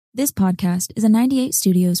This podcast is a 98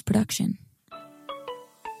 Studios production.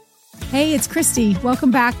 Hey, it's Christy.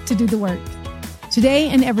 Welcome back to Do the Work. Today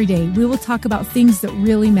and every day, we will talk about things that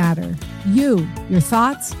really matter. You, your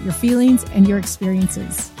thoughts, your feelings, and your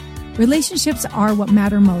experiences. Relationships are what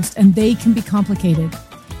matter most, and they can be complicated.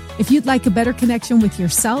 If you'd like a better connection with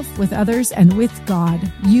yourself, with others, and with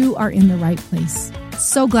God, you are in the right place.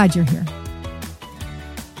 So glad you're here.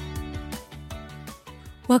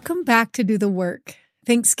 Welcome back to Do the Work.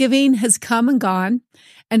 Thanksgiving has come and gone,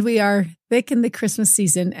 and we are thick in the Christmas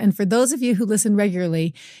season. And for those of you who listen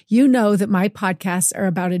regularly, you know that my podcasts are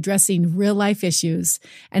about addressing real life issues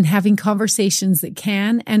and having conversations that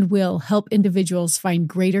can and will help individuals find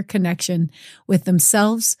greater connection with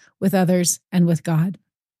themselves, with others, and with God.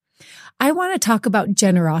 I want to talk about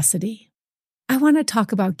generosity. I want to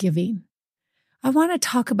talk about giving. I want to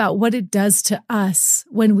talk about what it does to us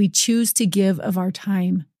when we choose to give of our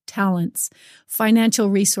time, talents, financial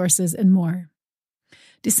resources, and more.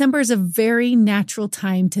 December is a very natural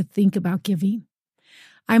time to think about giving.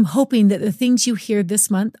 I'm hoping that the things you hear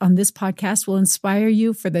this month on this podcast will inspire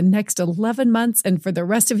you for the next 11 months and for the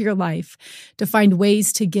rest of your life to find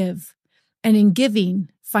ways to give. And in giving,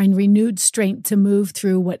 find renewed strength to move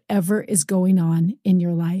through whatever is going on in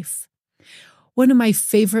your life. One of my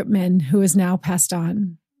favorite men who is now passed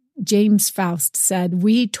on, James Faust, said,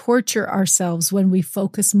 "We torture ourselves when we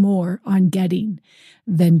focus more on getting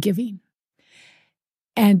than giving."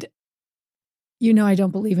 And, you know, I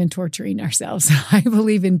don't believe in torturing ourselves. I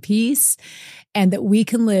believe in peace and that we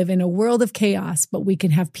can live in a world of chaos, but we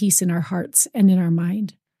can have peace in our hearts and in our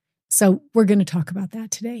mind. So we're going to talk about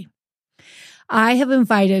that today. I have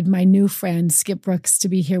invited my new friend, Skip Brooks, to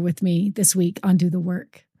be here with me this week on Do the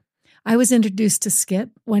Work. I was introduced to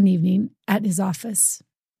Skip one evening at his office.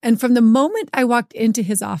 And from the moment I walked into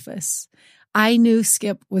his office, I knew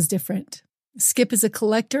Skip was different. Skip is a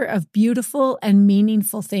collector of beautiful and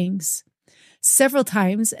meaningful things. Several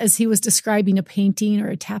times, as he was describing a painting or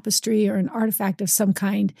a tapestry or an artifact of some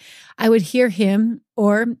kind, I would hear him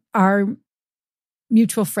or our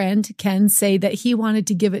mutual friend, Ken, say that he wanted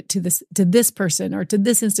to give it to this person or to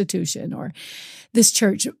this institution or this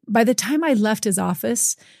church. By the time I left his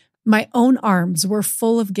office, my own arms were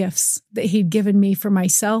full of gifts that he'd given me for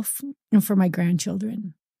myself and for my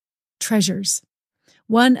grandchildren. Treasures,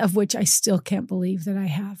 one of which I still can't believe that I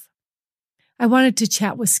have. I wanted to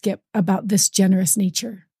chat with Skip about this generous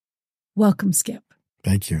nature. Welcome, Skip.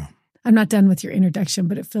 Thank you. I'm not done with your introduction,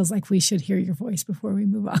 but it feels like we should hear your voice before we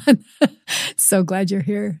move on. So glad you're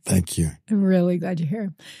here. Thank you. I'm really glad you're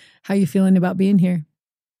here. How are you feeling about being here?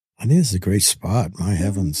 I think it's a great spot. My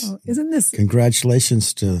heavens. Oh, isn't this?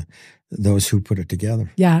 Congratulations to those who put it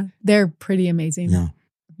together. Yeah, they're pretty amazing. Yeah.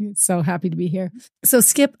 So happy to be here. So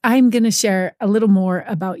Skip, I'm going to share a little more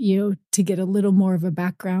about you to get a little more of a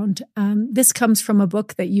background. This comes from a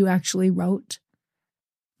book that you actually wrote.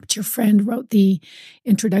 But your friend wrote the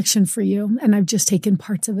introduction for you, and I've just taken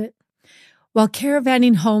parts of it. While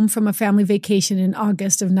caravanning home from a family vacation in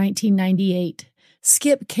August of 1998,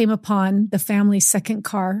 Skip came upon the family's second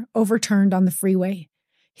car overturned on the freeway.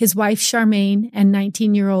 His wife, Charmaine, and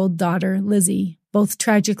 19-year-old daughter, Lizzie, both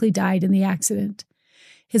tragically died in the accident.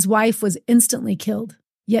 His wife was instantly killed,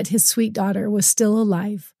 yet his sweet daughter was still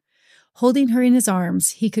alive. Holding her in his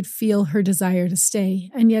arms, he could feel her desire to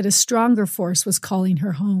stay, and yet a stronger force was calling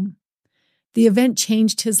her home. The event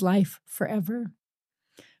changed his life forever.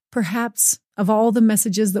 Perhaps, of all the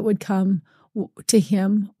messages that would come to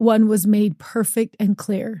him, one was made perfect and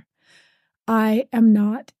clear. I am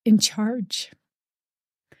not in charge.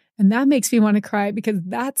 And that makes me want to cry because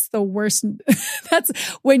that's the worst. That's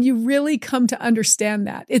when you really come to understand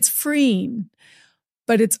that. It's freeing,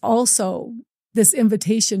 but it's also this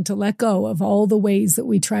invitation to let go of all the ways that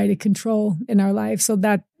we try to control in our life. So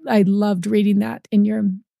that I loved reading that in your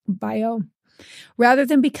bio. Rather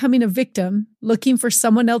than becoming a victim, looking for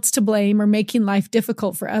someone else to blame or making life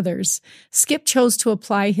difficult for others, Skip chose to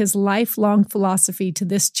apply his lifelong philosophy to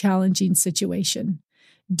this challenging situation.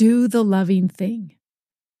 Do the loving thing.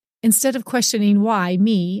 Instead of questioning why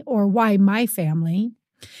me or why my family.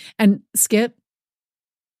 And Skip,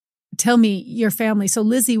 tell me your family. So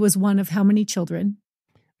Lizzie was one of how many children?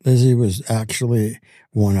 Lizzie was actually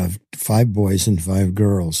one of 5 boys and 5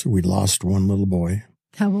 girls. We lost one little boy.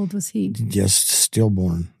 How old was he? Just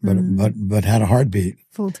stillborn, but had a heartbeat.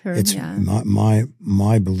 Full term, it's yeah.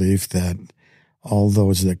 my belief that all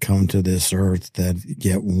those that come to this earth that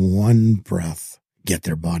get one breath get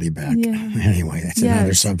their body back. Yeah. Anyway, that's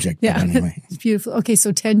another subject. Yeah, but anyway. It's beautiful. Okay,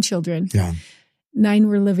 so 10 children. Yeah. 9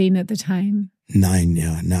 were living at the time. 9,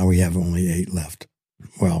 yeah. Now we have only 8 left.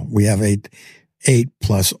 Well, we have eight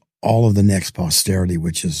plus all of the next posterity,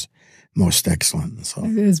 which is most excellent. So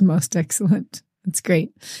it is most excellent. That's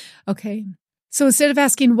great. Okay. So instead of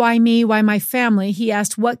asking why me, why my family, he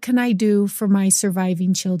asked, what can I do for my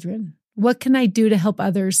surviving children? What can I do to help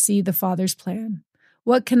others see the Father's plan?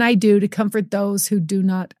 What can I do to comfort those who do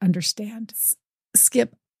not understand?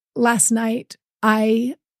 Skip, last night,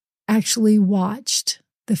 I actually watched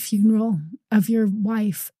the funeral of your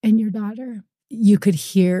wife and your daughter. You could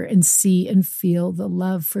hear and see and feel the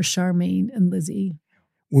love for Charmaine and Lizzie.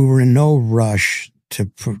 We were in no rush to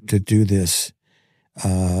do this,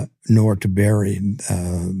 nor to bury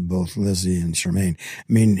both Lizzie and Charmaine. I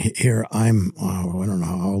mean, here I don't know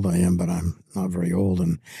how old I am, but I'm not very old,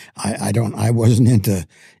 and I wasn't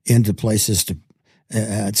into places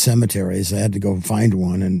at cemeteries. I had to go find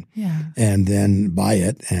one and then buy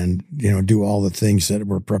it and do all the things that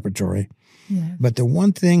were preparatory. Yeah. But the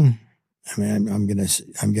one thing, I mean, I'm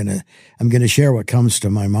gonna share what comes to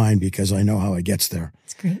my mind because I know how it gets there.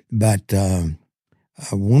 It's great. But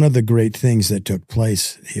one of the great things that took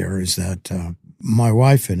place here is that my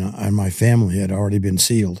wife and my family had already been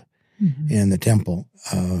sealed in the temple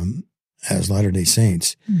as Latter-day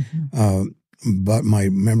Saints. But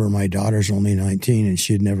remember, my daughter's only 19 and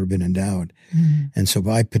she had never been endowed. And so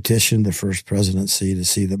I petitioned the First Presidency to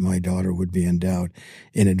see that my daughter would be endowed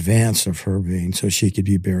in advance of her being, so she could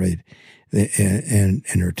be buried in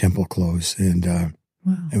her temple clothes. And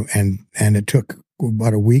it took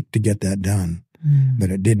about a week to get that done,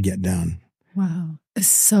 but it did get done. Wow.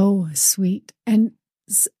 So sweet. And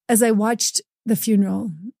as I watched the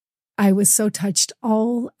funeral, I was so touched.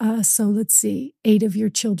 So let's see, 8 of your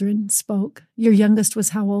children spoke. Your youngest was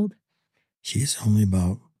how old? She's only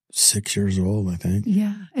about 6 years old, I think.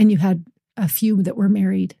 Yeah. And you had a few that were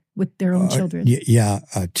married with their own children. Yeah.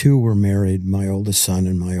 2 were married. My oldest son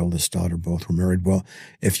and my oldest daughter both were married. Well,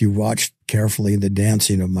 if you watched carefully the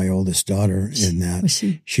dancing of my oldest daughter in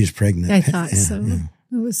that, she's pregnant. I thought so. Yeah.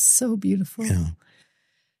 It was so beautiful. Yeah.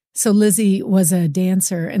 So Lizzie was a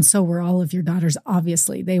dancer, and so were all of your daughters,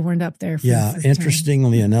 obviously. They weren't up there for the first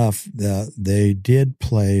interestingly enough, they did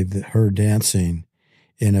play her dancing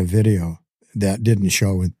in a video that didn't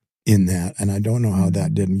show in that. And I don't know how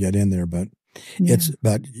that didn't get in there, but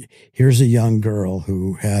but here's a young girl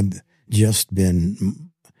who had just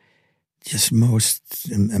been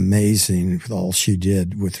most amazing with all she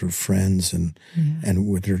did with her friends and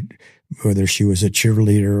with her, whether she was a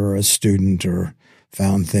cheerleader or a student or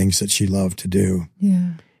found things that she loved to do.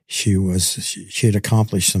 Yeah. She had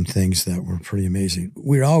accomplished some things that were pretty amazing.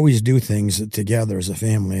 We'd always do things together as a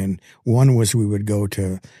family. And one was we would go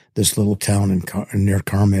to this little town near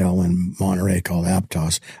Carmel in Monterey called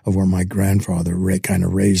Aptos, of where my grandfather kind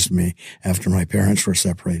of raised me after my parents were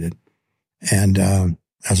separated. And,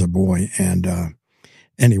 as a boy. And,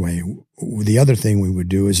 anyway, the other thing we would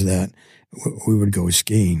do is that we would go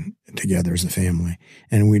skiing together as a family,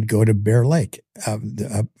 and we'd go to Bear Lake, up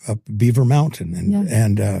Beaver Mountain,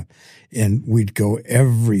 and we'd go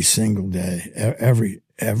every single day,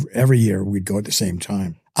 every year we'd go at the same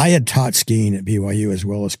time. I had taught skiing at BYU as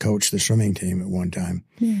well as coached the swimming team at one time.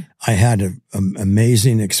 Yeah. I had an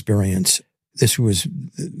amazing experience. This was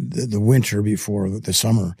the winter before the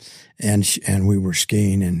summer, and we were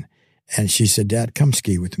skiing, and she said, "Dad, come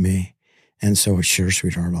ski with me." And so, "Sure,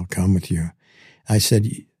 sweetheart, I'll come with you." I said,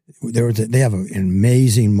 they have an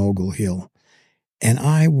amazing mogul hill. And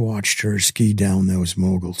I watched her ski down those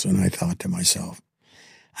moguls, and I thought to myself,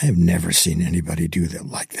 I have never seen anybody do that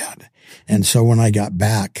like that. And so when I got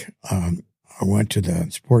back, I went to the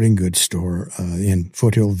sporting goods store in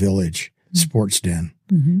Foothill Village, Sports Den.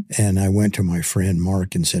 And I went to my friend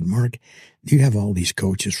Mark and said, "Mark, you have all these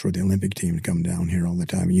coaches for the Olympic team to come down here all the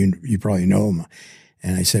time. You probably know them."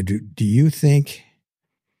 And I said, do you think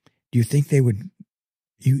they would,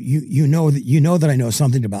 you know that I know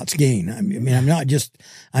something about skiing. I mean,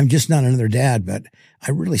 I'm just not another dad, but I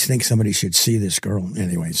really think somebody should see this girl.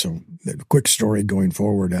 Anyway, so the quick story going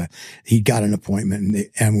forward, he got an appointment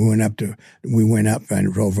and we went up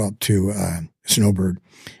and drove up to, Snowbird,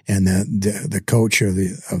 and the coach of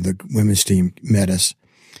the women's team met us.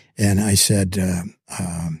 And I said,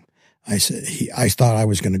 I thought I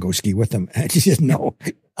was going to go ski with them. And she said, "No,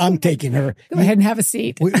 I'm taking her. Go ahead and have a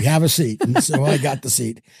seat." We have a seat. And so I got the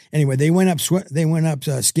seat. Anyway, they went up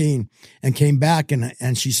skiing and came back. And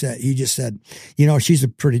he just said, "She's a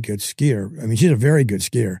pretty good skier. I mean, she's a very good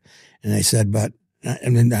skier." And I said,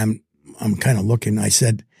 and then I'm kind of looking. I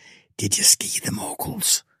said, "Did you ski the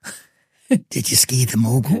moguls? Did you ski the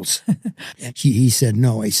moguls?" And he said,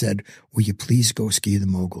 "No." I said, "Will you please go ski the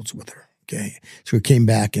moguls with her?" Okay. So he came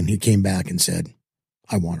back and said,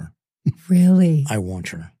 "I want her." Really? "I want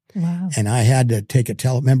her." Wow. And I had to take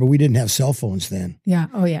remember, we didn't have cell phones then. Yeah.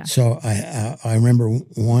 Oh, yeah. So I remember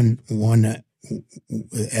one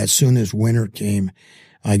as soon as winter came,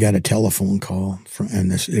 I got a telephone call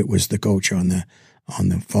and it was the coach on the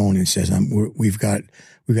phone, and says, we've got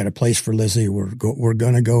a place for Lizzie. We're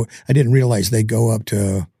going to go. I didn't realize they go up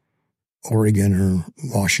to Oregon or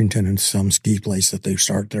Washington and some ski place that they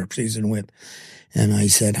start their season with. And I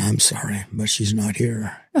said, I'm sorry, but she's not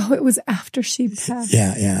here. Oh, it was after she passed.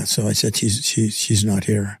 Yeah. So I said, she's not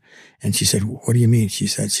here. And she said, what do you mean? She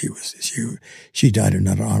said she died in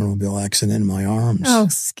an automobile accident in my arms. Oh,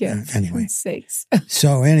 Skip. Anyway. Sakes.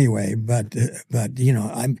 So anyway, but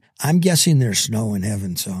I'm guessing there's snow in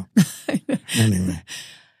heaven. So anyway.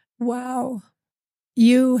 Wow.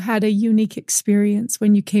 You had a unique experience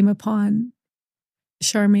when you came upon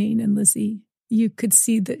Charmaine and Lizzie. You could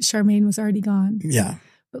see that Charmaine was already gone. Yeah.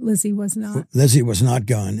 But Lizzie was not. Lizzie was not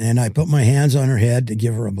gone. And I put my hands on her head to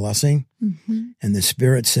give her a blessing. Mm-hmm. And the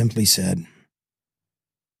Spirit simply said,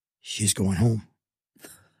 she's going home.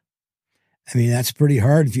 I mean, that's pretty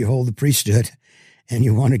hard if you hold the priesthood and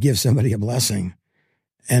you want to give somebody a blessing.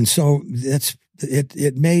 And so it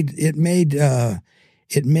made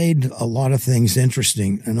a lot of things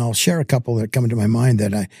interesting. And I'll share a couple that come to my mind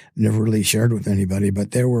that I never really shared with anybody.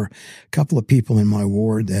 But there were a couple of people in my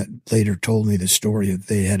ward that later told me the story that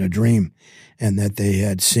they had a dream and that they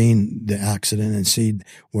had seen the accident and seen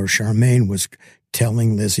where Charmaine was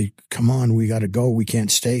telling Lizzie, come on, we got to go. We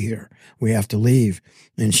can't stay here. We have to leave.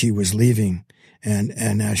 And she was leaving.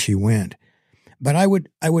 And as she went, but I would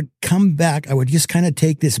come back. I would just kind of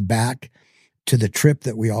take this back to the trip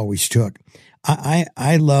that we always took.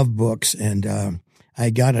 I love books, and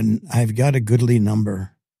I've got a goodly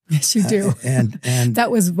number. Yes, you do. And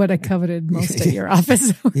that was what I coveted most at your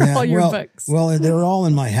office. All your books. Well, they're all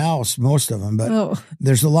in my house, most of them, but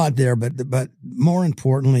there's a lot there. But more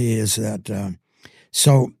importantly is that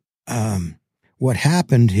what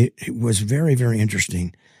happened it was very, very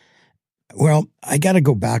interesting. Well, I got to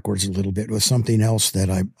go backwards a little bit with something else that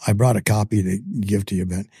I brought a copy to give to you,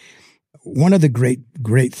 but. One of the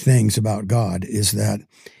great things about God is that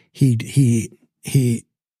he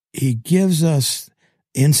gives us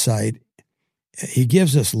insight. He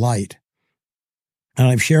gives us light. And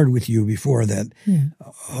I've shared with you before that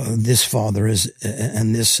this father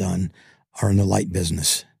and this son are in the light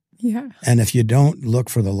business. Yeah. And if you don't look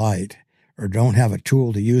for the light or don't have a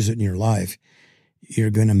tool to use it in your life,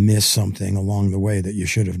 you're going to miss something along the way that you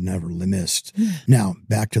should have never missed. Yeah. Now,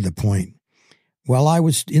 back to the point. While I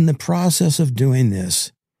was in the process of doing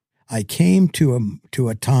this, I came to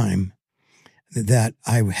a time that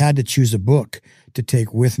I had to choose a book to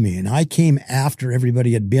take with me. And I came after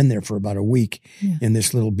everybody had been there for about a week in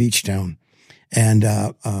this little beach town. And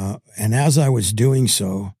as I was doing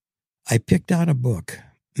so, I picked out a book.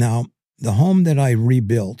 Now, the home that I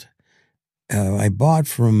rebuilt, I bought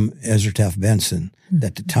from Ezra Taft Benson, that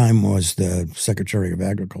at the time was the Secretary of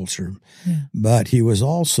Agriculture. Yeah. But he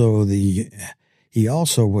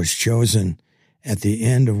also was chosen at the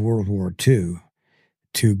end of World War II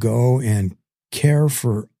to go and care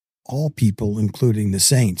for all people, including the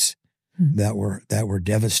saints that were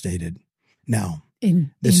devastated. Now,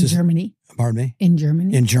 in Germany. Pardon me? In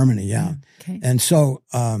Germany. In Germany, yeah. Okay. And so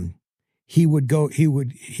he would go. He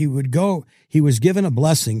was given a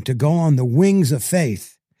blessing to go on the wings of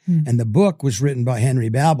faith, and the book was written by Henry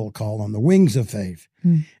Babel called "On the Wings of Faith,"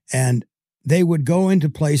 and they would go into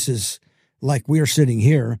places. Like we are sitting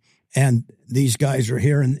here and these guys are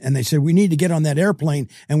here and they said, we need to get on that airplane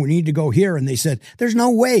and we need to go here. And they said, there's no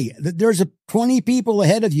way that there's 20 people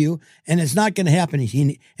ahead of you and it's not going to happen.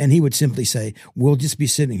 And he would simply say, we'll just be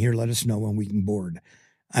sitting here. Let us know when we can board.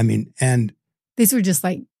 I mean, and these were just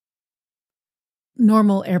like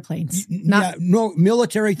normal airplanes, not no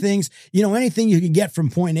military things, anything you could get from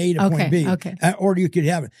point A to point B, or you could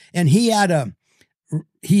have it. And he had a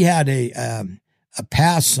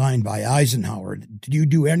pass signed by Eisenhower. Do you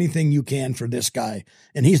do anything you can for this guy?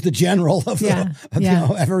 And he's the general of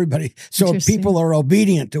everybody. So people are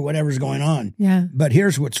obedient to whatever's going on. Yeah. But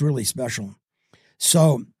here's what's really special.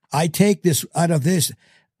 So I take this out of this.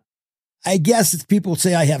 I guess people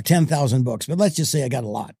say I have 10,000 books, but let's just say I got a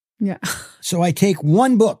lot. Yeah. So I take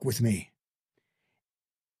one book with me.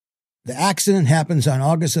 The accident happens on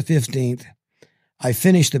August the 15th. I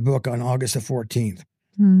finished the book on August the 14th.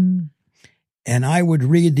 And I would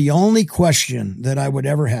read the only question that I would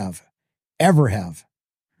ever have, the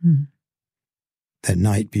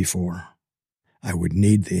night before. I would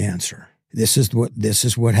need the answer. This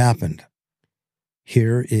is what happened.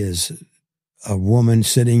 Here is a woman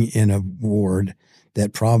sitting in a ward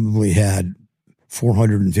that probably had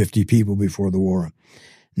 450 people before the war.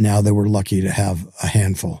 Now they were lucky to have a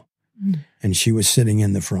handful. And she was sitting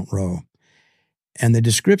in the front row. And the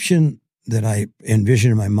description that I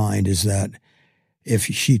envision in my mind is that if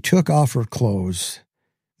she took off her clothes,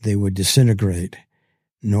 they would disintegrate,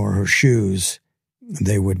 nor her shoes,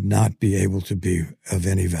 they would not be able to be of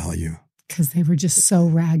any value. Because they were just so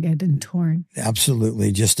ragged and torn.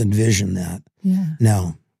 Absolutely. Just envision that. Yeah.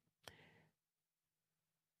 Now,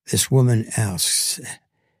 this woman asks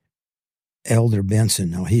Elder Benson,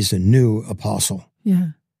 now he's a new apostle. Yeah.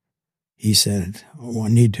 He said, I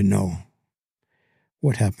need to know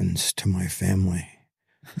what happens to my family.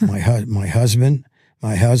 My husband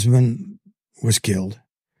was killed.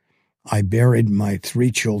 I buried my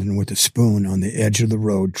 3 children with a spoon on the edge of the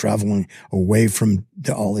road, traveling away from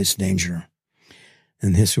all this danger.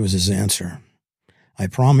 And this was his answer. I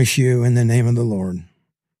promise you in the name of the Lord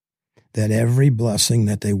that every blessing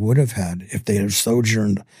that they would have had if they had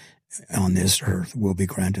sojourned on this earth will be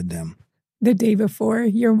granted them. The day before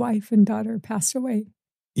your wife and daughter passed away.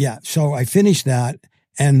 Yeah, so I finished that,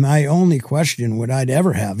 and my only question what I'd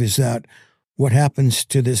ever have is that what happens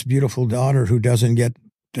to this beautiful daughter who doesn't get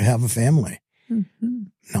to have a family? Mm-hmm.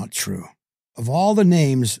 Not true. Of all the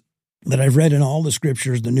names that I've read in all the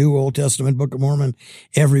scriptures, the New Old Testament, Book of Mormon,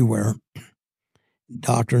 everywhere,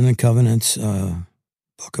 Doctrine and Covenants,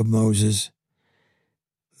 Book of Moses,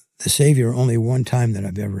 the Savior, only one time that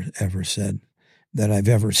I've ever said, that I've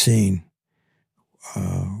ever seen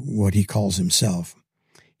what he calls himself.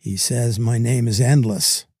 He says, my name is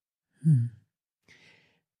endless.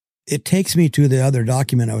 It takes me to the other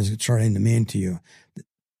document I was trying to mean to you.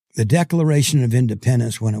 The Declaration of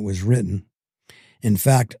Independence, when it was written, in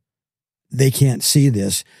fact, they can't see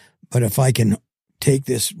this, but if I can take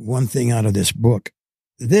this one thing out of this book,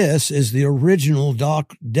 this is the original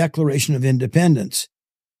Declaration of Independence.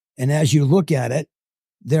 And as you look at it,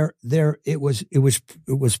 it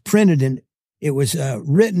was printed and it was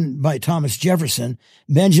written by Thomas Jefferson,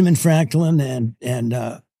 Benjamin Franklin,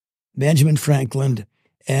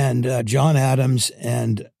 and John Adams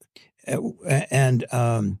and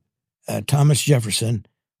Thomas Jefferson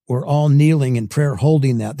were all kneeling in prayer,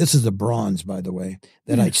 holding that. This is the bronze, by the way,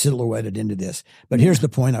 that I silhouetted into this. But here's the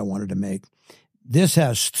point I wanted to make. This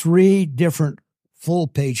has 3 different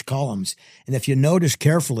full-page columns. And if you notice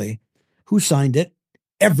carefully, who signed it?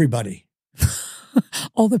 Everybody.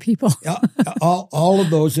 All the people. all of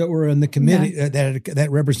those that were in the committee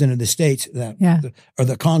that represented the states or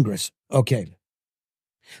the Congress. Okay.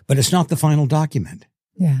 But it's not the final document.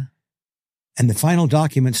 Yeah. And the final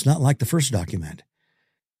document's not like the first document.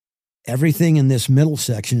 Everything in this middle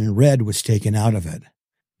section in red was taken out of it.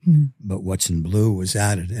 But what's in blue was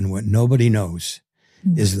added. And what nobody knows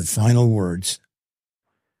is the final words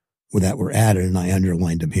that were added, and I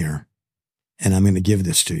underlined them here. And I'm going to give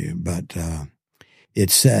this to you. But it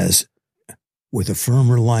says, with a firm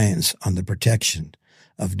reliance on the protection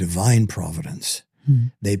of divine providence,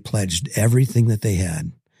 they pledged everything that they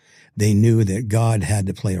had. They knew that God had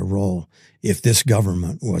to play a role if this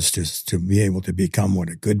government was to be able to become what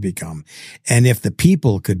it could become, and if the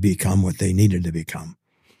people could become what they needed to become.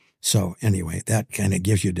 So anyway, that kind of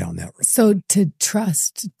gives you down that road. So to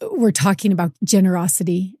trust, we're talking about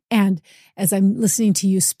generosity. And as I'm listening to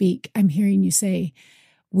you speak, I'm hearing you say,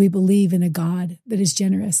 we believe in a God that is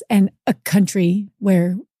generous, and a country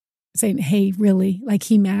where saying, hey, really, like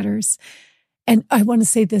he matters. And I want to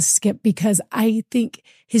say this, Skip, because I think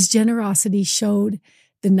his generosity showed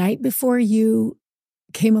the night before you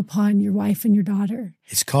came upon your wife and your daughter.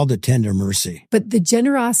 It's called the tender mercy. But the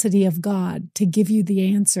generosity of God to give you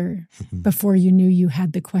the answer before you knew you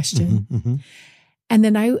had the question. And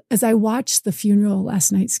then as I watched the funeral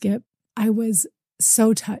last night, Skip, I was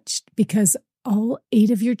so touched because all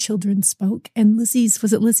 8 of your children spoke. And was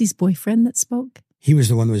it Lizzie's boyfriend that spoke? He was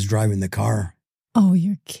the one that was driving the car. Oh,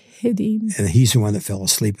 you're kidding. And he's the one that fell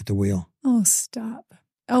asleep at the wheel. Oh, stop.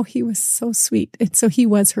 Oh, he was so sweet. And so he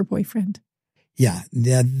was her boyfriend. Yeah.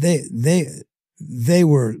 They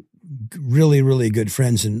were really, really good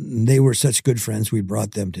friends, and they were such good friends. We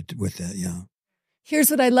brought them with that. Yeah. Here's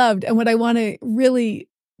what I loved and what I want to really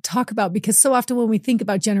talk about, because so often when we think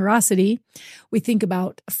about generosity, we think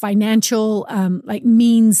about financial,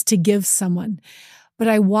 means to give someone. But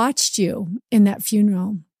I watched you in that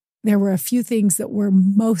funeral. There were a few things that were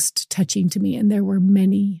most touching to me, and there were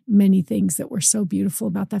many, many things that were so beautiful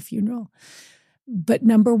about that funeral. But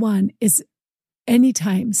number one is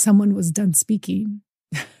anytime someone was done speaking,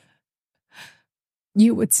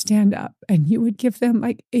 you would stand up and you would give them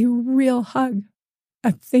like a real hug.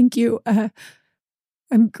 A thank you.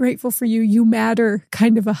 I'm grateful for you. You matter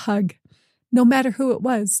kind of a hug, no matter who it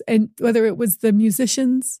was. And whether it was the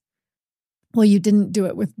musicians Well, you didn't do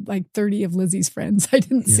it with like 30 of Lizzie's friends. I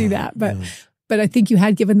didn't see that, but I think you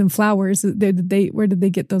had given them flowers. Where did they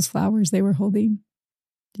get those flowers they were holding?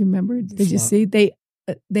 Do you remember? Did you see? They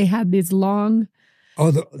had these long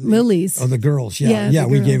lilies. Oh, the girls. Yeah.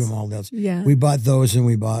 We gave them all those. Yeah. We bought those, and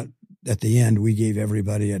we bought, at the end, we gave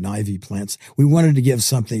everybody an ivy plant. We wanted to give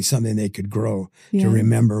something they could grow to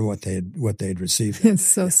remember what they'd received. It's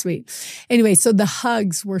so sweet. Anyway, so the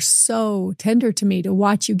hugs were so tender to me to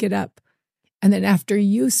watch you get up. And then after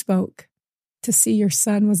you spoke, to see your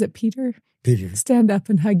son, was it Peter? Peter. Stand up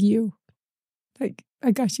and hug you. Like,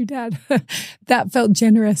 I got you, Dad. That felt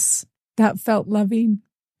generous. That felt loving,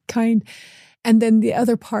 kind. And then the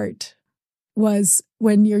other part was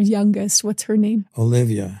when your youngest, what's her name?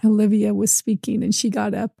 Olivia was speaking, and she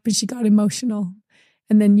got up and she got emotional.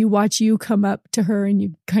 And then you watch you come up to her and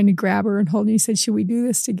you kind of grab her and hold her. And you said, should we do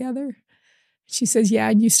this together? She says, yeah.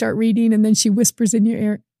 And you start reading, and then she whispers in your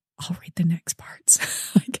ear, I'll read the next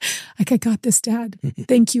parts. like I got this, Dad.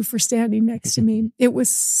 Thank you for standing next to me. It was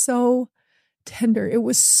so tender. It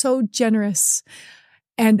was so generous.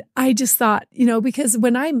 And I just thought, because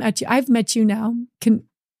when I met you, I've met you now. Can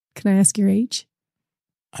I ask your age?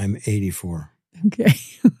 I'm 84. Okay.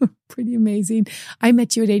 Pretty amazing. I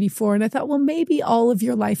met you at 84, and I thought, well, maybe all of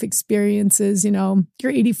your life experiences, you're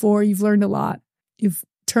 84, you've learned a lot. You've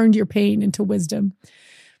turned your pain into wisdom.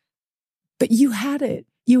 But you had it.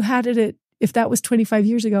 You had it if that was 25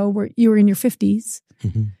 years ago, where you were in your 50s.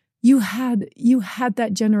 Mm-hmm. You had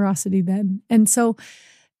that generosity then. And so,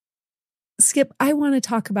 Skip, I want to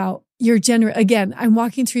talk about your again, I'm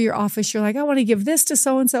walking through your office. You're like, I want to give this to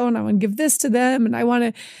so-and-so, and I want to give this to them, and I want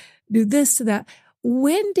to do this to that.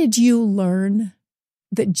 When did you learn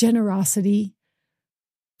that generosity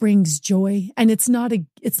brings joy? And it's not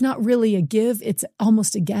really a give, it's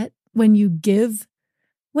almost a get when you give.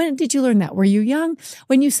 When did you learn that? Were you young?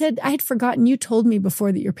 When you said, I had forgotten, you told me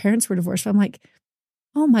before that your parents were divorced. I'm like,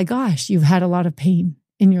 oh my gosh, you've had a lot of pain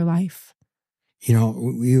in your life.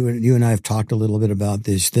 You and I have talked a little bit about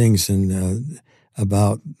these things, and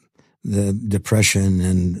about the depression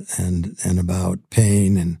and about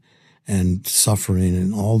pain and suffering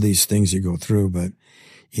and all these things you go through. But,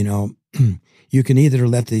 you can either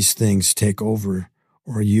let these things take over,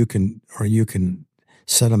 or you can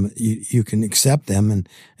set them. You can accept them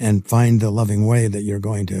and find the loving way that you're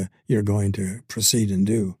going to proceed and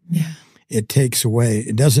do. Yeah. It takes away.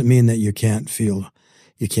 It doesn't mean that you can't feel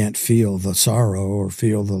the sorrow or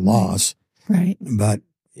feel the loss. Right. But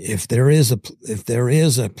if there is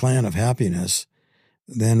a plan of happiness,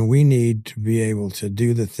 then we need to be able to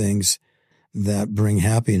do the things that bring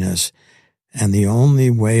happiness. And the only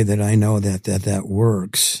way that I know that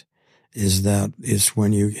works is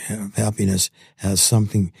when you have happiness has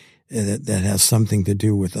something that has something to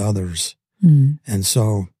do with others. Mm. And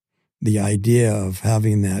so the idea of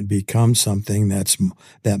having that become something that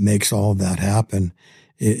makes all of that happen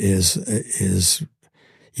is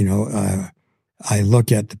I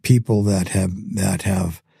look at the people that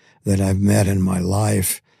I've met in my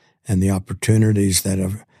life, and the opportunities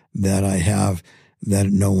that I have that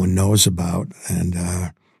no one knows about, and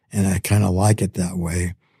I kind of like it that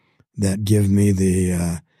way. That give me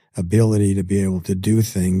the ability to be able to do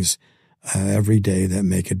things every day that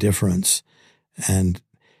make a difference. And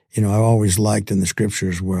I always liked in the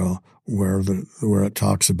scriptures where it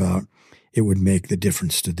talks about it would make the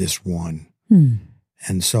difference to this one. Hmm.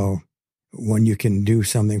 And so when you can do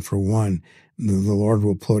something for one, the Lord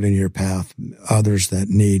will put in your path others that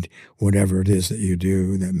need whatever it is that you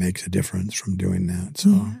do that makes a difference from doing that. So,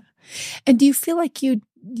 yeah. And do you feel like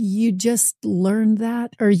you just learned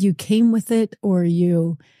that, or you came with it, or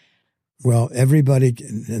you? Well, everybody,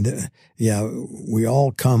 we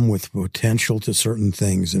all come with potential to certain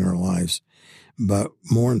things in our lives. But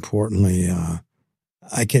more importantly,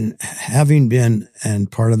 having been,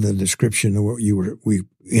 and part of the description of what we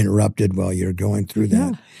interrupted while you're going through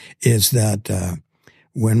that, is that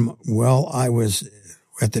I was,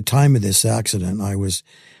 at the time of this accident, I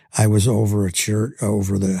was over a church,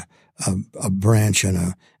 over a branch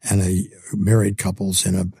and a married couples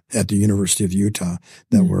at the University of Utah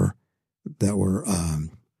that were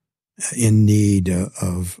in need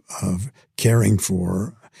of caring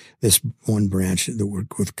for. This one branch that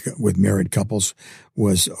worked with married couples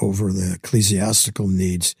was over the ecclesiastical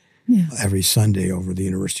needs every Sunday over the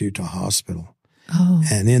University of Utah Hospital. Oh.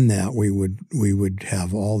 And in that we would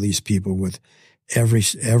have all these people with every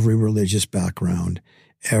religious background,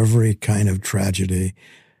 every kind of tragedy.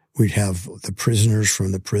 We'd have the prisoners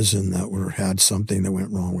from the prison that had something that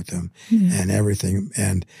went wrong with them, and everything.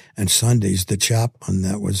 And Sundays, the chaplain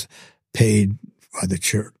that was paid by the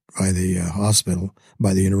church, hospital,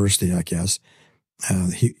 by the university, I guess.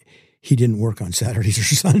 He didn't work on Saturdays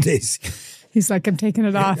or Sundays. He's like, I'm taking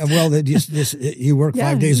it off. Well, you work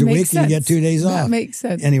 5 days a week and you get 2 days off. That makes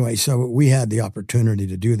sense. Anyway, so we had the opportunity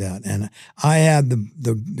to do that. And I had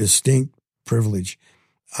the distinct privilege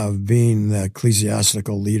of being the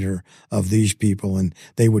ecclesiastical leader of these people. And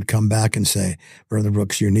they would come back and say, Brother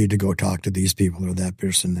Brooks, you need to go talk to these people or that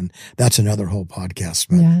person. And that's another whole podcast,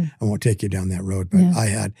 but I won't take you down that road.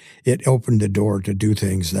 But it opened the door to do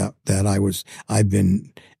things that I've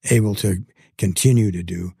been able to continue to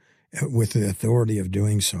do with the authority of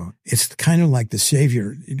doing so. It's kind of like the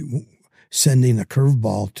Savior sending a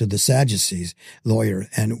curveball to the Sadducees lawyer.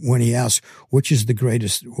 And when he asks, which is the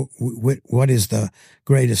greatest, what is the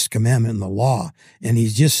greatest commandment in the law? And he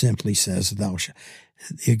just simply says, thou shalt.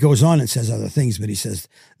 He goes on and says other things, but he says,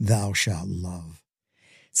 thou shalt love.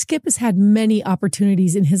 Skip has had many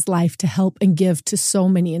opportunities in his life to help and give to so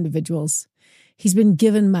many individuals. He's been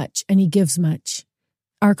given much and he gives much.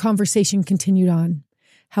 Our conversation continued on.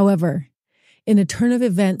 However, in a turn of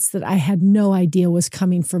events that I had no idea was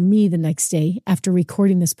coming for me the next day after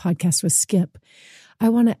recording this podcast with Skip, I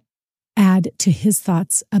want to add to his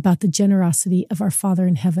thoughts about the generosity of our Father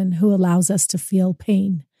in heaven who allows us to feel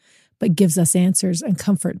pain, but gives us answers and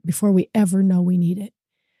comfort before we ever know we need it.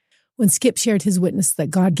 When Skip shared his witness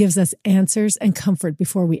that God gives us answers and comfort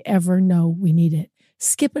before we ever know we need it,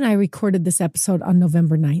 Skip and I recorded this episode on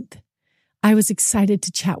November 9th. I was excited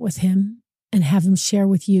to chat with him and have him share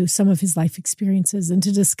with you some of his life experiences and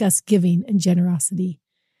to discuss giving and generosity.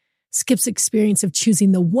 Skip's experience of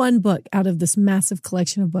choosing the one book out of this massive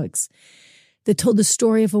collection of books that told the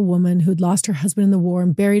story of a woman who'd lost her husband in the war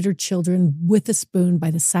and buried her children with a spoon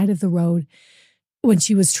by the side of the road when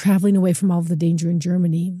she was traveling away from all of the danger in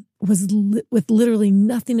Germany, was with literally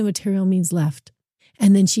nothing of material means left.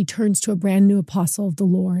 And then she turns to a brand new apostle of the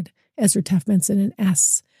Lord, Ezra Taft Benson, and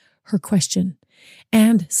asks her question.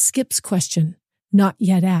 And Skip's question, not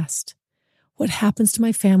yet asked. What happens to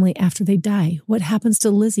my family after they die? What happens to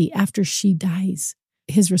Lizzie after she dies?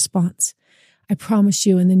 His response, I promise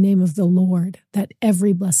you in the name of the Lord that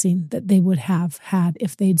every blessing that they would have had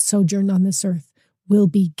if they'd sojourned on this earth will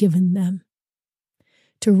be given them.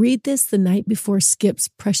 To read this the night before Skip's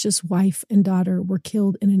precious wife and daughter were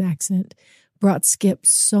killed in an accident brought Skip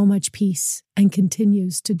so much peace and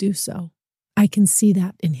continues to do so. I can see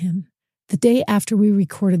that in him. The day after we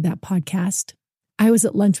recorded that podcast, I was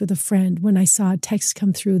at lunch with a friend when I saw a text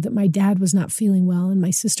come through that my dad was not feeling well and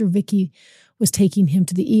my sister Vicky was taking him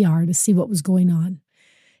to the ER to see what was going on.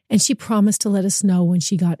 And she promised to let us know when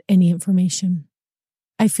she got any information.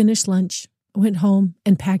 I finished lunch, went home,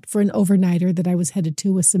 and packed for an overnighter that I was headed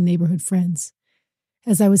to with some neighborhood friends.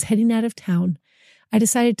 As I was heading out of town, I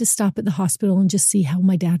decided to stop at the hospital and just see how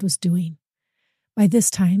my dad was doing. By this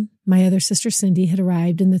time, my other sister Cindy had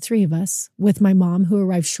arrived, and the three of us, with my mom who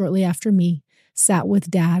arrived shortly after me, sat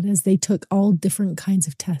with Dad as they took all different kinds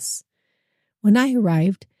of tests. When I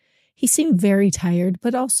arrived, he seemed very tired,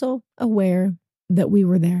 but also aware that we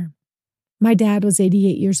were there. My dad was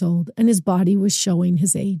 88 years old, and his body was showing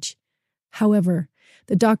his age. However,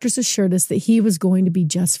 the doctors assured us that he was going to be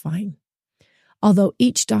just fine. Although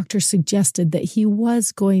each doctor suggested that he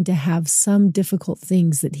was going to have some difficult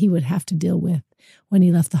things that he would have to deal with when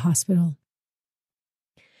he left the hospital.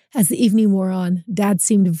 As the evening wore on, Dad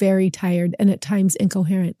seemed very tired and at times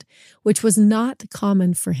incoherent, which was not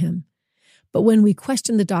common for him. But when we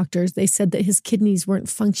questioned the doctors, they said that his kidneys weren't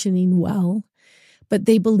functioning well, but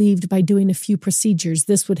they believed by doing a few procedures,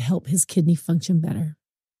 this would help his kidney function better.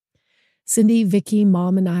 Cindy, Vicky,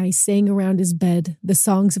 Mom, and I sang around his bed the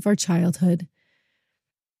songs of our childhood,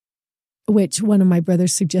 which one of my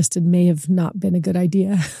brothers suggested may have not been a good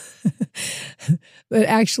idea. But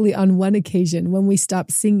actually, on one occasion, when we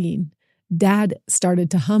stopped singing, Dad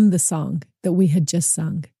started to hum the song that we had just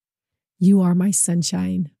sung. You are my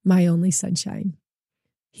sunshine, my only sunshine.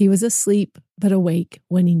 He was asleep, but awake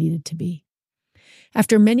when he needed to be.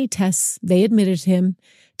 After many tests, they admitted him,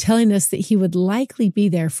 telling us that he would likely be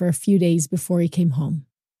there for a few days before he came home.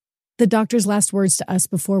 The doctor's last words to us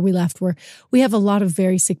before we left were, we have a lot of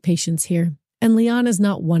very sick patients here, and Leon is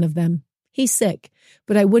not one of them. He's sick,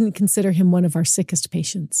 but I wouldn't consider him one of our sickest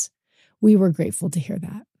patients. We were grateful to hear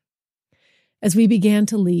that. As we began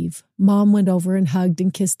to leave, Mom went over and hugged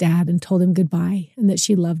and kissed Dad and told him goodbye and that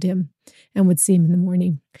she loved him and would see him in the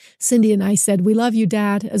morning. Cindy and I said, we love you,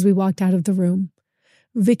 Dad, as we walked out of the room.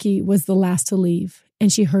 Vicky was the last to leave,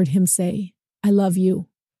 and she heard him say, I love you.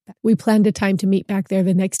 We planned a time to meet back there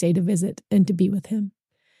the next day to visit and to be with him.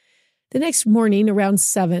 The next morning, around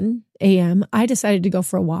 7 a.m., I decided to go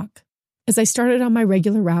for a walk. As I started on my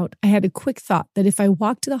regular route, I had a quick thought that if I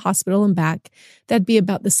walked to the hospital and back, that'd be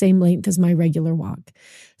about the same length as my regular walk.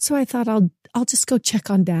 So I thought I'll just go check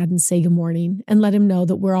on Dad and say good morning and let him know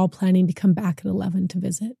that we're all planning to come back at 11 to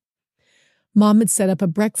visit. Mom had set up a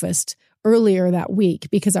breakfast earlier that week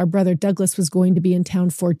because our brother Douglas was going to be in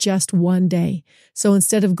town for just one day. So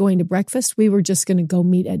instead of going to breakfast, we were just going to go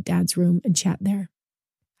meet at Dad's room and chat there.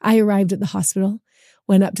 I arrived at the hospital,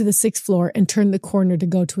 went up to the 6th floor, and turned the corner to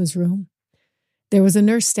go to his room. There was a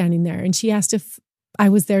nurse standing there, and she asked if I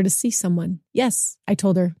was there to see someone. Yes, I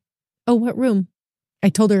told her. Oh, what room? I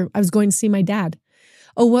told her I was going to see my dad.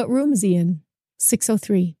 Oh, what room is he in?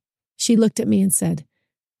 603. She looked at me and said,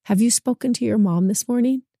 "Have you spoken to your mom this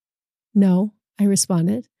morning?" "No," I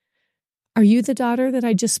responded. "Are you the daughter that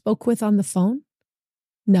I just spoke with on the phone?"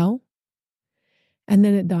 "No." And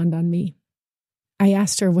then it dawned on me. I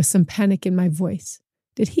asked her with some panic in my voice,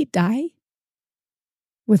 "Did he die?"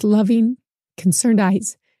 With loving, concerned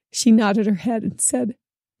eyes, she nodded her head and said,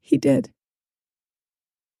 "He did.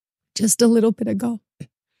 Just a little bit ago."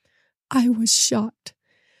 I was shocked.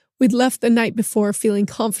 We'd left the night before feeling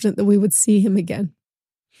confident that we would see him again.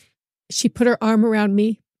 She put her arm around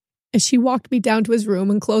me as she walked me down to his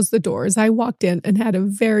room and closed the door as I walked in and had a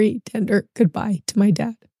very tender goodbye to my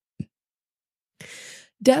dad.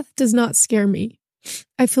 Death does not scare me.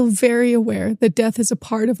 I feel very aware that death is a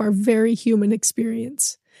part of our very human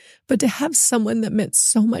experience. But to have someone that meant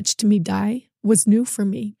so much to me die was new for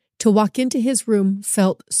me. To walk into his room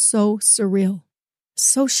felt so surreal,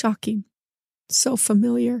 so shocking, so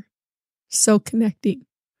familiar, so connecting.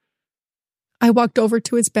 I walked over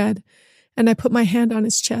to his bed and I put my hand on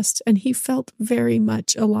his chest, and he felt very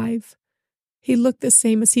much alive. He looked the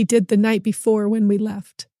same as he did the night before when we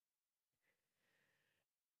left.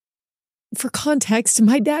 For context,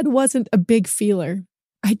 my dad wasn't a big feeler.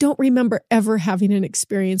 I don't remember ever having an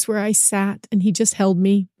experience where I sat and he just held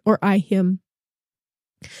me or I him.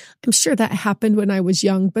 I'm sure that happened when I was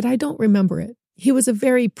young, but I don't remember it. He was a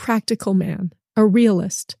very practical man, a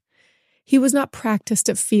realist. He was not practiced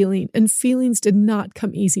at feeling, and feelings did not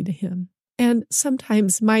come easy to him. And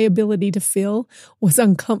sometimes my ability to feel was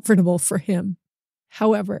uncomfortable for him.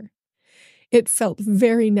 However, it felt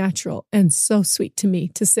very natural and so sweet to me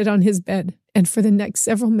to sit on his bed, and for the next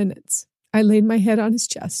several minutes, I laid my head on his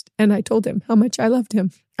chest and I told him how much I loved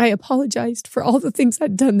him. I apologized for all the things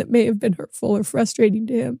I'd done that may have been hurtful or frustrating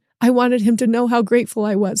to him. I wanted him to know how grateful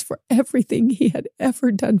I was for everything he had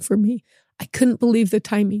ever done for me. I couldn't believe the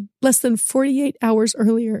timing. Less than 48 hours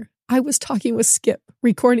earlier, I was talking with Skip,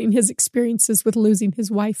 recording his experiences with losing his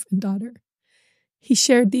wife and daughter. He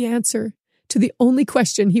shared the answer to the only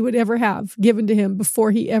question he would ever have given to him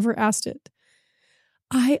before he ever asked it.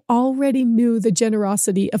 I already knew the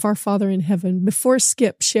generosity of our Father in heaven before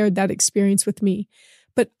Skip shared that experience with me,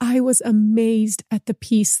 but I was amazed at the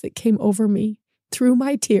peace that came over me through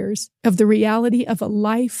my tears of the reality of a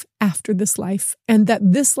life after this life, and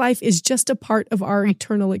that this life is just a part of our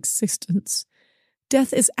eternal existence.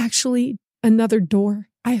 Death is actually another door.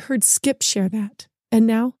 I heard Skip share that, and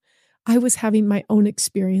now I was having my own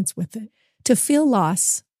experience with it. To feel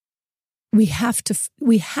loss, we have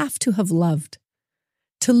to have loved.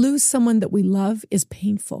 To lose someone that we love is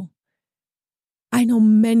painful. I know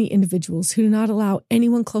many individuals who do not allow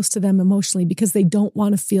anyone close to them emotionally because they don't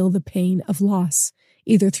want to feel the pain of loss,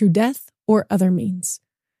 either through death or other means.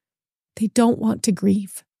 They don't want to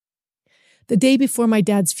grieve. The day before my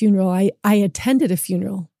dad's funeral, I attended a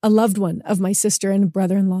funeral, a loved one of my sister and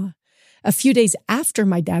brother-in-law. A few days after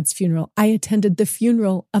my dad's funeral, I attended the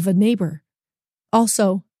funeral of a neighbor.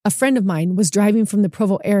 Also, a friend of mine was driving from the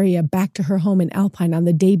Provo area back to her home in Alpine on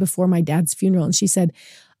the day before my dad's funeral, and she said,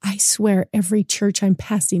 "I swear every church I'm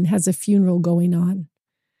passing has a funeral going on."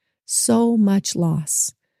 So much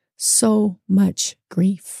loss, so much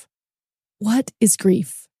grief. What is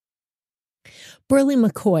grief? Burley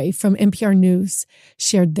McCoy from NPR News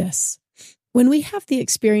shared this. When we have the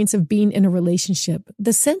experience of being in a relationship,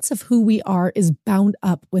 the sense of who we are is bound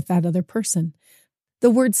up with that other person. The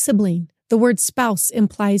word sibling, the word spouse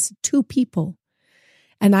implies two people.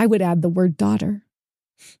 And I would add the word daughter.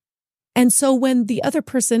 And so when the other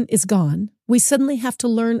person is gone, we suddenly have to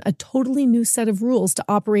learn a totally new set of rules to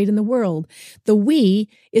operate in the world. The we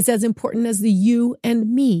is as important as the you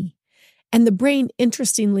and me. And the brain,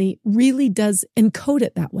 interestingly, really does encode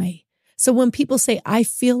it that way. So when people say, "I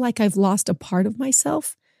feel like I've lost a part of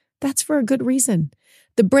myself," that's for a good reason.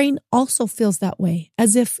 The brain also feels that way,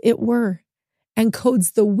 as if it were, and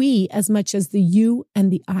codes the we as much as the you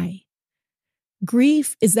and the I.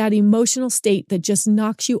 Grief is that emotional state that just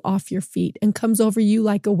knocks you off your feet and comes over you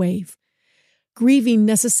like a wave. Grieving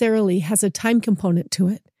necessarily has a time component to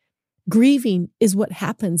it. Grieving is what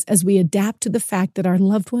happens as we adapt to the fact that our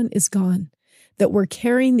loved one is gone, that we're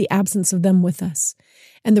carrying the absence of them with us.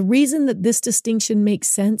 And the reason that this distinction makes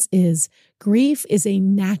sense is grief is a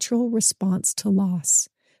natural response to loss.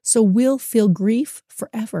 So we'll feel grief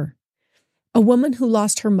forever. A woman who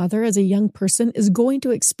lost her mother as a young person is going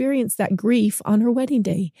to experience that grief on her wedding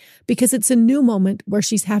day because it's a new moment where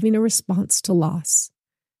she's having a response to loss.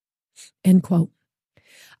 End quote.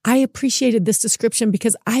 I appreciated this description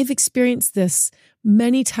because I've experienced this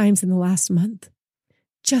many times in the last month.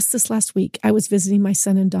 Just this last week, I was visiting my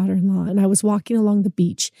son and daughter-in-law, and I was walking along the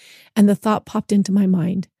beach, and the thought popped into my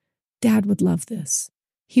mind, Dad would love this.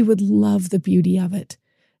 He would love the beauty of it.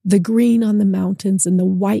 The green on the mountains and the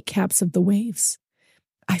white caps of the waves.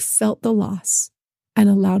 I felt the loss and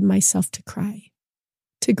allowed myself to cry,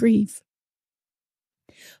 to grieve.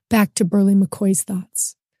 Back to Burley McCoy's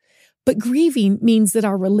thoughts. But grieving means that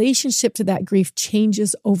our relationship to that grief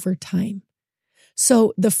changes over time.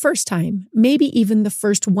 So the first time, maybe even the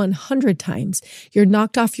first 100 times, you're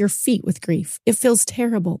knocked off your feet with grief. It feels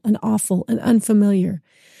terrible and awful and unfamiliar.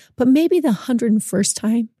 But maybe the 101st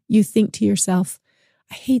time you think to yourself,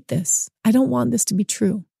 I hate this. I don't want this to be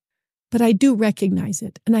true. But I do recognize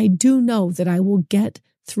it, and I do know that I will get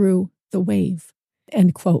through the wave.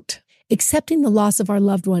 End quote. Accepting the loss of our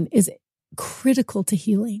loved one is critical to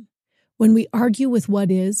healing. When we argue with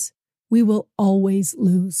what is, we will always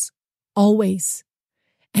lose. Always.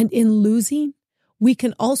 And in losing, we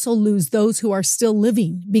can also lose those who are still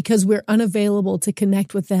living because we're unavailable to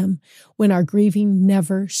connect with them when our grieving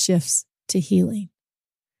never shifts to healing.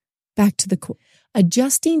 Back to the quote.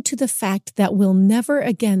 Adjusting to the fact that we'll never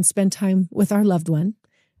again spend time with our loved one,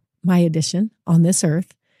 my addition, on this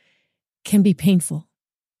earth, can be painful.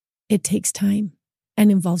 It takes time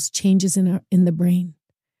and involves changes in the brain.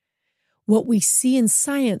 What we see in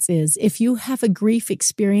science is if you have a grief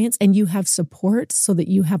experience and you have support so that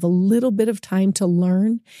you have a little bit of time to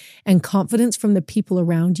learn and confidence from the people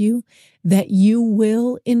around you, that you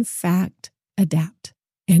will, in fact, adapt.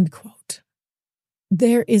 End quote.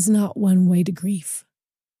 There is not one way to grieve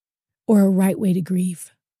or a right way to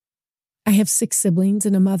grieve. I have 6 siblings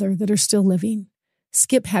and a mother that are still living.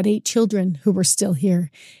 Skip had 8 children who were still here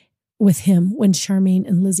with him when Charmaine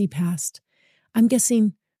and Lizzie passed. I'm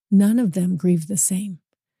guessing none of them grieve the same.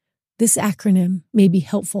 This acronym may be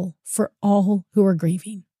helpful for all who are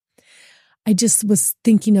grieving. I just was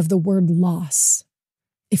thinking of the word loss.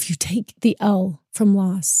 If you take the L from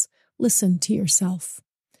loss, listen to yourself.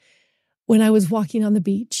 When I was walking on the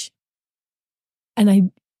beach and I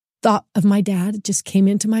thought of my dad, it just came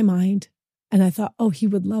into my mind. And I thought, oh, he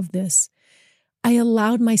would love this. I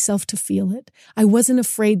allowed myself to feel it. I wasn't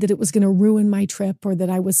afraid that it was going to ruin my trip or that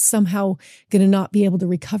I was somehow going to not be able to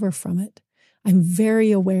recover from it. I'm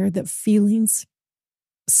very aware that feelings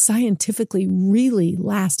scientifically really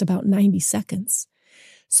last about 90 seconds.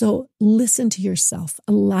 So listen to yourself.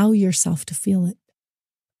 Allow yourself to feel it.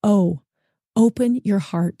 O, open your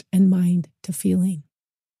heart and mind to feeling.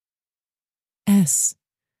 S,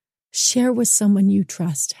 share with someone you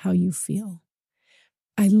trust how you feel.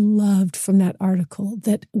 I loved from that article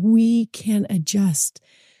that we can adjust,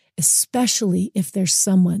 especially if there's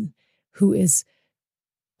someone who is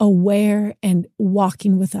aware and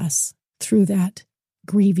walking with us through that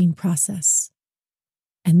grieving process.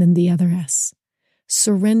 And then the other S,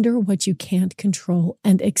 surrender what you can't control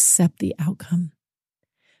and accept the outcome.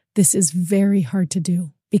 This is very hard to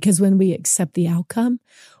do because when we accept the outcome,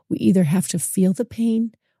 we either have to feel the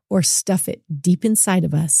pain or stuff it deep inside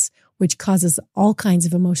of us, which causes all kinds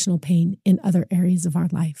of emotional pain in other areas of our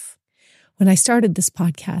life. When I started this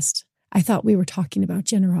podcast, I thought we were talking about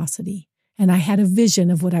generosity, and I had a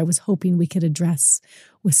vision of what I was hoping we could address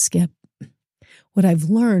with Skip. What I've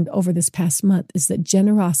learned over this past month is that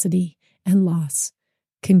generosity and loss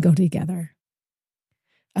can go together.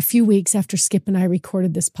 A few weeks after Skip and I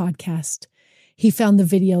recorded this podcast, he found the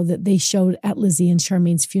video that they showed at Lizzie and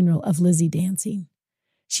Charmaine's funeral of Lizzie dancing.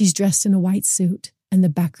 She's dressed in a white suit and the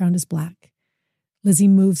background is black. Lizzie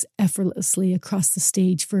moves effortlessly across the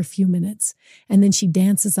stage for a few minutes, and then she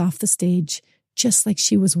dances off the stage just like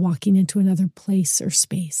she was walking into another place or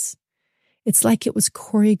space. It's like it was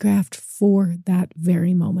choreographed for that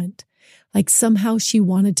very moment. Like somehow she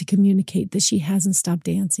wanted to communicate that she hasn't stopped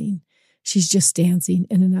dancing. She's just dancing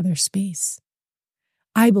in another space.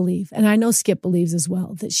 I believe, and I know Skip believes as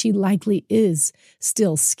well, that she likely is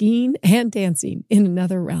still skiing and dancing in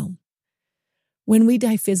another realm. When we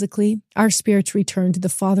die physically, our spirits return to the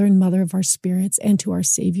Father and Mother of our spirits and to our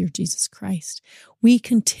Savior, Jesus Christ. We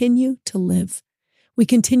continue to live. We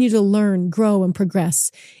continue to learn, grow, and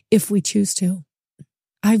progress if we choose to.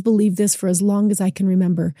 I've believed this for as long as I can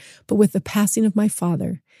remember, but with the passing of my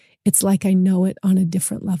father, it's like I know it on a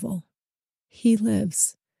different level. He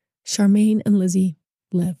lives. Charmaine and Lizzie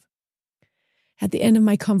live. At the end of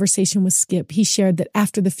my conversation with Skip, he shared that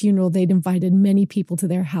after the funeral, they'd invited many people to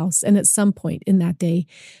their house, and at some point in that day,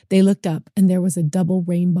 they looked up and there was a double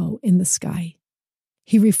rainbow in the sky.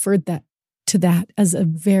 He referred to that as a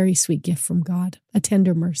very sweet gift from God, a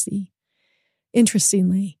tender mercy.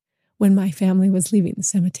 Interestingly, when my family was leaving the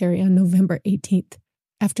cemetery on November 18th,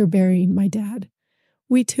 after burying my dad,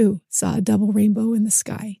 we too saw a double rainbow in the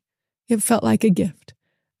sky. It felt like a gift,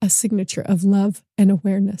 a signature of love and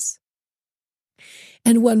awareness.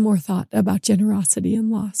 And one more thought about generosity and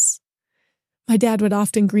loss. My dad would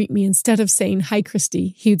often greet me. Instead of saying, "Hi,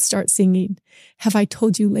 Christy," he'd start singing, "Have I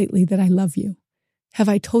told you lately that I love you? Have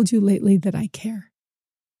I told you lately that I care?"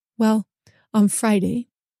 Well, on Friday,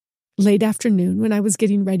 late afternoon, when I was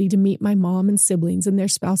getting ready to meet my mom and siblings and their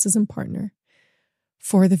spouses and partner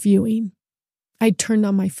for the viewing, I'd turned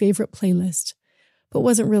on my favorite playlist, but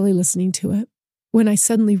wasn't really listening to it, when I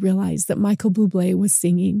suddenly realized that Michael Bublé was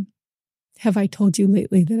singing, "Have I told you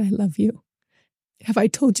lately that I love you? Have I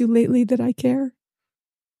told you lately that I care?"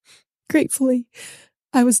 Gratefully,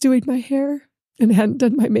 I was doing my hair and hadn't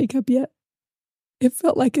done my makeup yet. It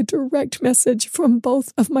felt like a direct message from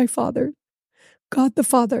both of my father, God the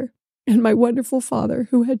Father, and my wonderful father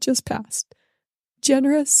who had just passed.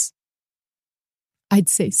 Generous? I'd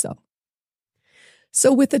say so.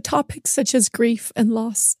 So with the topics such as grief and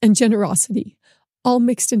loss and generosity, all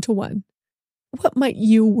mixed into one, what might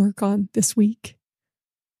you work on this week?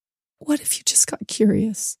 What if you just got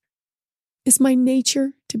curious? Is my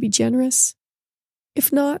nature to be generous?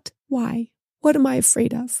 If not, why? What am I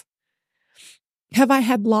afraid of? Have I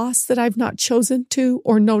had loss that I've not chosen to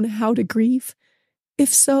or known how to grieve?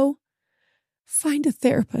 If so, find a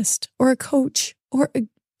therapist or a coach or a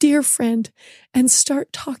dear friend and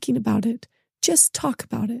start talking about it. Just talk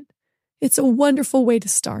about it. It's a wonderful way to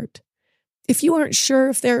start. If you aren't sure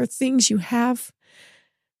if there are things you have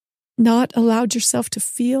not allowed yourself to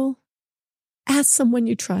feel, ask someone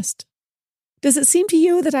you trust. Does it seem to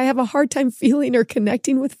you that I have a hard time feeling or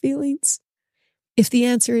connecting with feelings? If the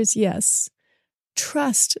answer is yes,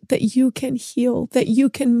 trust that you can heal, that you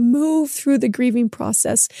can move through the grieving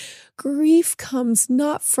process. Grief comes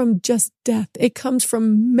not from just death. It comes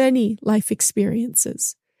from many life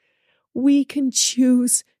experiences. We can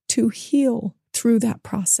choose to heal through that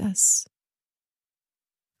process.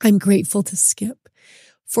 I'm grateful to Skip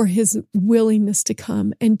for his willingness to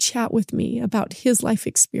come and chat with me about his life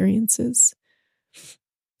experiences.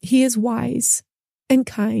 He is wise and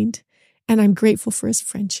kind, and I'm grateful for his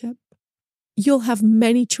friendship. You'll have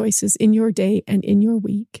many choices in your day and in your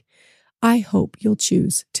week. I hope you'll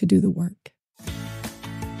choose to do the work.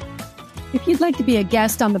 If you'd like to be a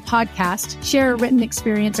guest on the podcast, share a written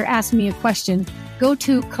experience, or ask me a question, go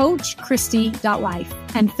to coachchristy.life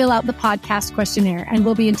and fill out the podcast questionnaire, and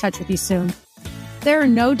we'll be in touch with you soon. There are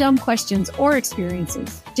no dumb questions or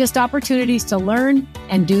experiences, just opportunities to learn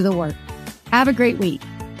and do the work. Have a great week.